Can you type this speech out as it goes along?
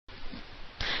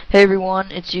Hey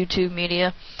everyone, it's YouTube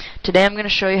Media. Today I'm going to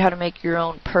show you how to make your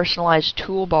own personalized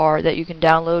toolbar that you can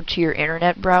download to your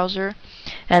internet browser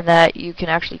and that you can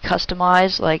actually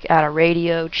customize, like add a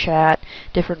radio, chat,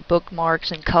 different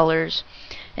bookmarks and colors.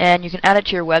 And you can add it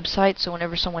to your website so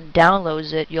whenever someone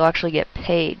downloads it, you'll actually get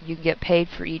paid. You can get paid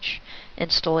for each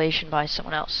installation by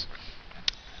someone else.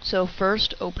 So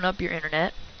first, open up your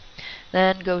internet.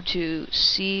 Then go to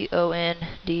conduit.com.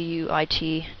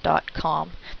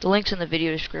 The link's in the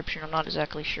video description. I'm not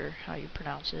exactly sure how you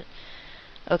pronounce it.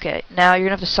 Okay, now you're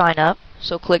going to have to sign up.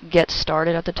 So click Get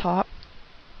Started at the top.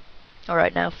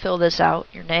 Alright, now fill this out.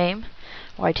 Your name,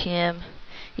 YTM,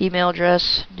 email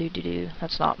address,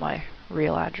 that's not my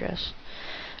real address.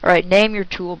 Alright, name your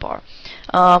toolbar.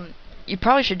 You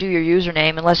probably should do your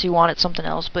username unless you want it something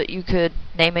else, but you could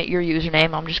name it your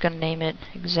username. I'm just going to name it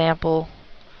example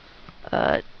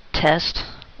test,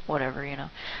 whatever, you know.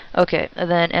 Okay, and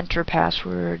then enter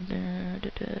password.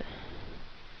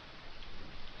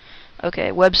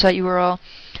 Okay, website URL.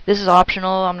 This is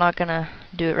optional. I'm not gonna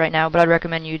do it right now, but I'd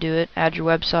recommend you do it. Add your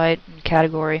website and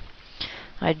category.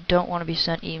 I don't want to be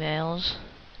sent emails.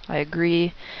 I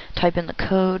agree. Type in the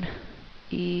code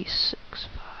E65,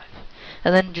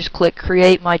 and then just click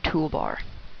Create My Toolbar.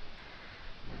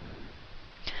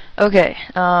 Okay,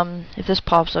 if this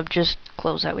pops up, just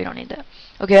close that. We don't need that.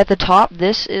 Okay, at the top,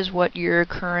 this is what your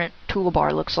current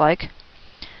toolbar looks like.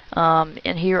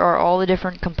 And here are all the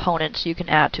different components you can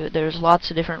add to it. There's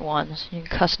lots of different ones. You can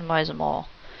customize them all.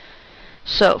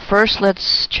 So, first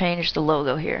let's change the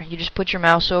logo here. You just put your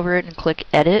mouse over it and click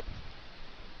Edit.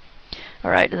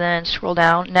 Alright, and then scroll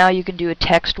down. Now you can do a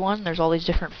text one. There's all these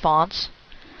different fonts.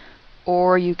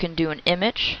 Or you can do an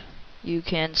image. You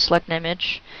can select an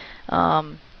image.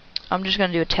 I'm just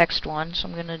going to do a text one, so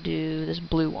I'm going to do this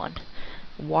blue one,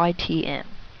 YTM.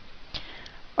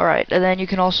 Alright, and then you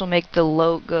can also make the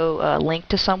logo link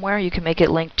to somewhere. You can make it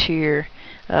link to your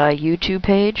YouTube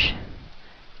page.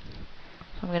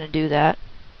 I'm going to do that.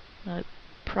 I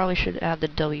probably should add the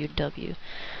WW.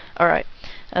 Alright,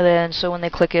 and then so when they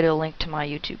click it, it'll link to my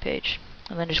YouTube page.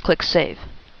 And then just click Save.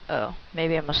 Oh,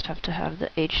 maybe I must have to have the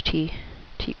HTTP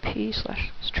 /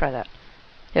 let's try that.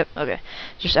 Yep, okay.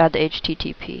 Just add the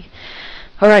HTTP.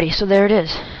 Alrighty, so there it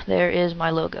is. There is my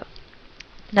logo.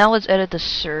 Now let's edit the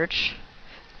search.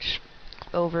 Just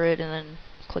over it and then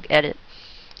click Edit.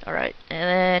 Alright, and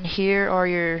then here are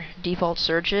your default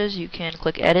searches. You can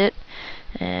click Edit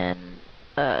and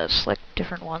select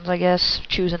different ones, I guess.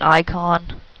 Choose an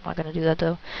icon. I'm not going to do that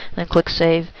though. Then click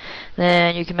Save.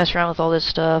 Then you can mess around with all this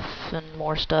stuff and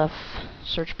more stuff.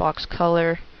 Search box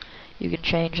color. You can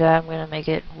change that. I'm going to make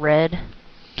it red.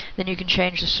 Then you can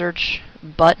change the search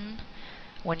button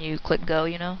when you click go,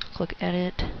 you know. Click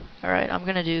Edit. Alright, I'm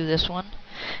going to do this one.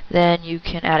 Then you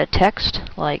can add a text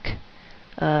like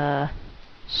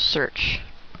search.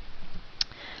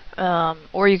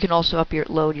 Or you can also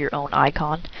upload your own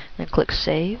icon. Then click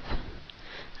Save.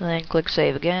 And then click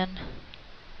Save again.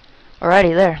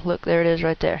 Alrighty, there. Look, there it is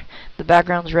right there. The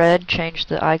background's red. Change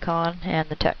the icon and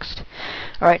the text.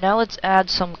 Alright, now let's add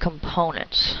some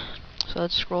components. So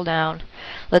let's scroll down.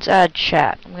 Let's add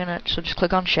chat. So just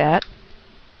click on chat.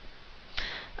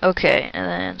 Okay, and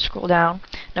then scroll down.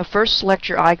 Now first select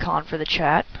your icon for the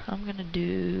chat. I'm gonna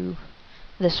do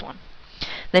this one.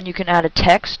 Then you can add a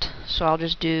text. So I'll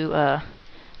just do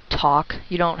talk.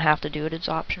 You don't have to do it, it's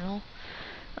optional.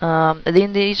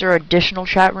 Then these are additional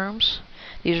chat rooms.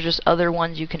 These are just other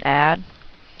ones you can add.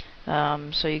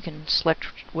 So you can select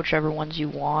whichever ones you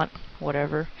want,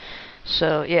 whatever.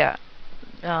 So yeah.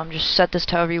 Just set this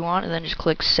to however you want and then just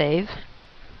click Save.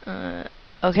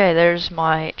 Okay, there's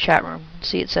my chat room.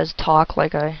 See, it says talk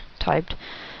like I typed.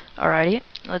 Alrighty,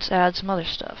 let's add some other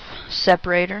stuff.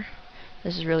 Separator.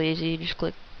 This is really easy. You just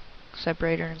click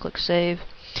Separator and click Save.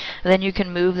 And then you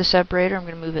can move the separator. I'm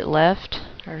going to move it left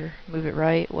or move it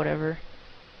right, whatever.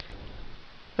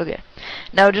 Okay.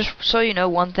 Now just so you know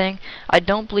one thing, I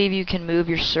don't believe you can move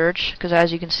your search because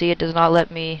as you can see it does not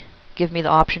give me the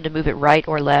option to move it right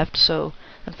or left, so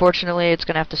unfortunately it's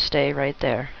gonna have to stay right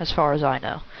there as far as I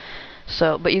know.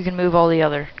 So but you can move all the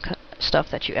other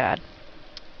stuff that you add.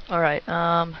 Alright,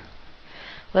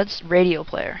 let's radio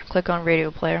player. Click on radio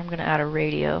player. I'm gonna add a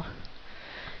radio.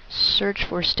 Search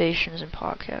for stations and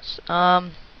podcasts.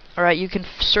 Alright, you can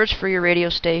search for your radio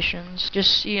stations.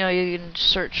 Just, you know, you can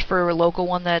search for a local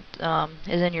one that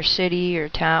is in your city or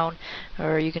town,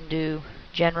 or you can do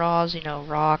genres, you know,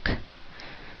 rock.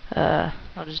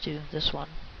 I'll just do this one.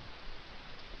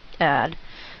 Add.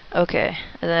 Okay,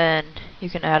 and then you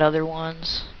can add other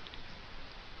ones.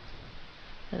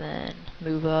 And then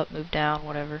move up, move down,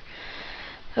 whatever.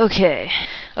 Okay.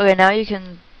 Okay, now you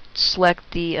can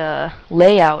select the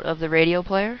layout of the radio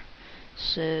player.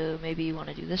 So maybe you want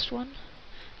to do this one.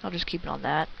 I'll just keep it on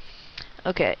that.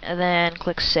 Okay, and then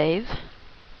click Save.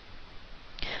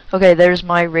 Okay, there's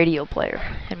my radio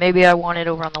player. And maybe I want it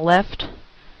over on the left.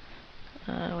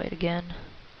 Wait again.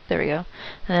 There we go.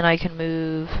 And then I can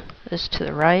move this to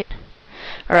the right.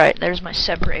 Alright, there's my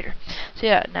separator. So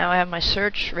yeah, now I have my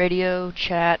search, radio,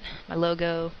 chat, my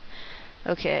logo.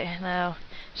 Okay, now,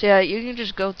 so yeah, you can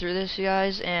just go through this, you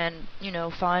guys, and, you know,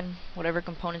 find whatever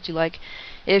components you like.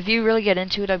 If you really get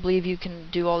into it, I believe you can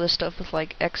do all this stuff with,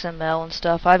 like, XML and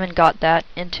stuff. I haven't got that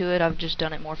into it. I've just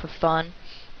done it more for fun.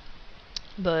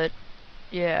 But,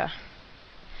 yeah.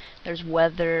 There's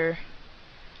weather,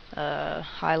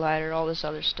 highlighter, all this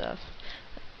other stuff.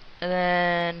 And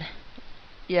then,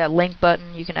 yeah, link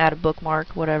button, you can add a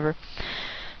bookmark, whatever.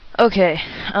 Okay,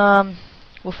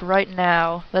 well, for right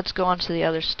now, let's go on to the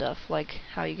other stuff, like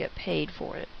how you get paid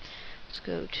for it. Let's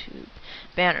go to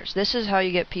banners. This is how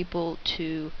you get people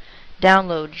to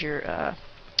download your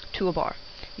toolbar.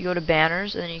 You go to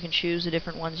banners, and then you can choose the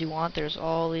different ones you want. There's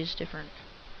all these different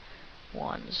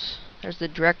ones. There's the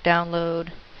direct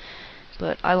download,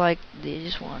 but I like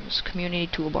these ones, community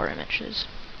toolbar images.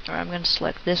 Alright, I'm going to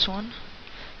select this one.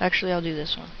 Actually, I'll do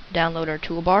this one. Download our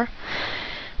toolbar.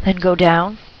 Then go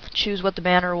down. Choose what the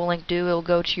banner will link do. It will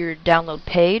go to your download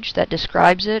page that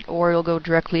describes it, or it will go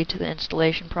directly to the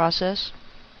installation process.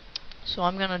 So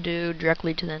I'm going to do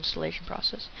directly to the installation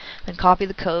process. Then copy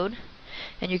the code,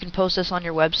 and you can post this on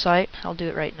your website. I'll do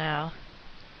it right now.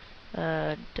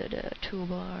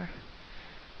 Toolbar,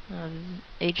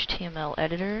 HTML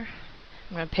editor.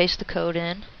 I'm going to paste the code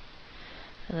in,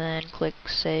 and then click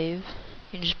save.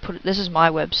 You can just put it, this is my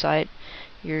website.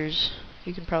 Yours,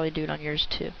 you can probably do it on yours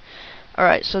too.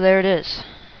 Alright, so there it is.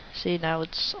 See, now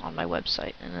it's on my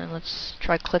website. And then let's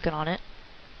try clicking on it.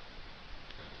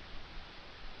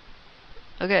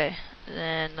 Okay,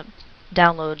 then the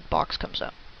download box comes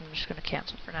up. I'm just going to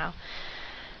cancel for now.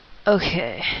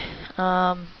 Okay,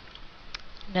 now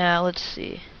let's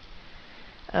see.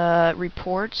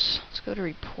 Reports. Let's go to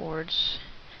reports.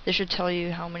 This should tell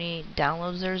you how many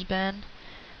downloads there's been.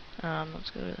 Let's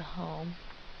go to the home.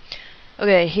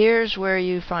 Okay, here's where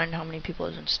you find how many people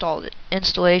have installed it.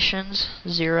 Installations,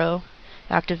 0.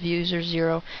 Active users,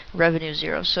 0. Revenue,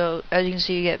 0. So, as you can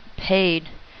see, you get paid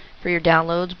for your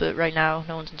downloads, but right now,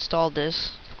 no one's installed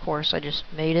this. Of course, I just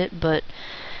made it, but,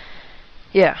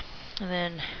 yeah. And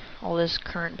then, all this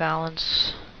current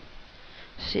balance.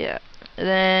 So, yeah.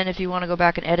 Then, if you want to go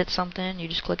back and edit something, you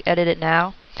just click Edit It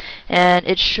Now. And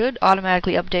it should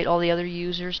automatically update all the other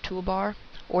users' toolbar.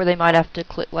 Or they might have to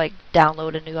click, like,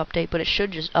 download a new update, but it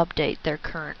should just update their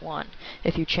current one.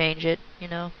 If you change it, you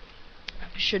know,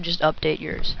 it should just update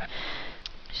yours.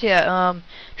 So yeah,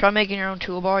 try making your own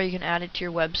toolbar. You can add it to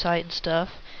your website and stuff.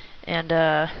 And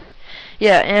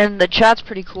yeah, and the chat's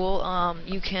pretty cool.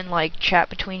 You can, like, chat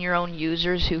between your own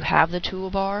users who have the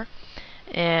toolbar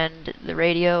and the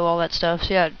radio, all that stuff.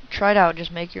 So yeah, try it out.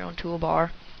 Just make your own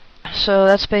toolbar. So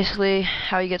that's basically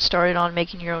how you get started on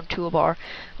making your own toolbar.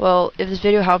 Well, if this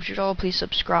video helped you at all, please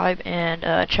subscribe and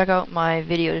check out my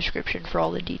video description for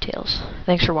all the details.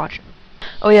 Thanks for watching.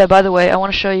 Oh yeah, by the way, I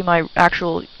want to show you my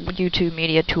actual YouTube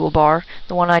media toolbar.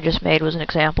 The one I just made was an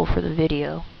example for the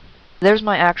video. There's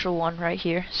my actual one right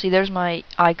here. See, there's my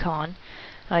icon.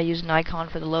 I used an icon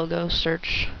for the logo,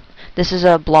 search. This is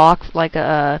a block, like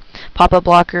a pop-up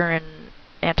blocker and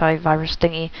antivirus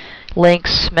thingy,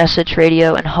 links, message,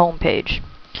 radio, and home page.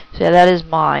 So yeah, that is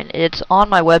mine. It's on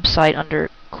my website under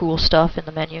cool stuff in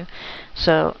the menu.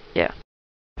 So yeah.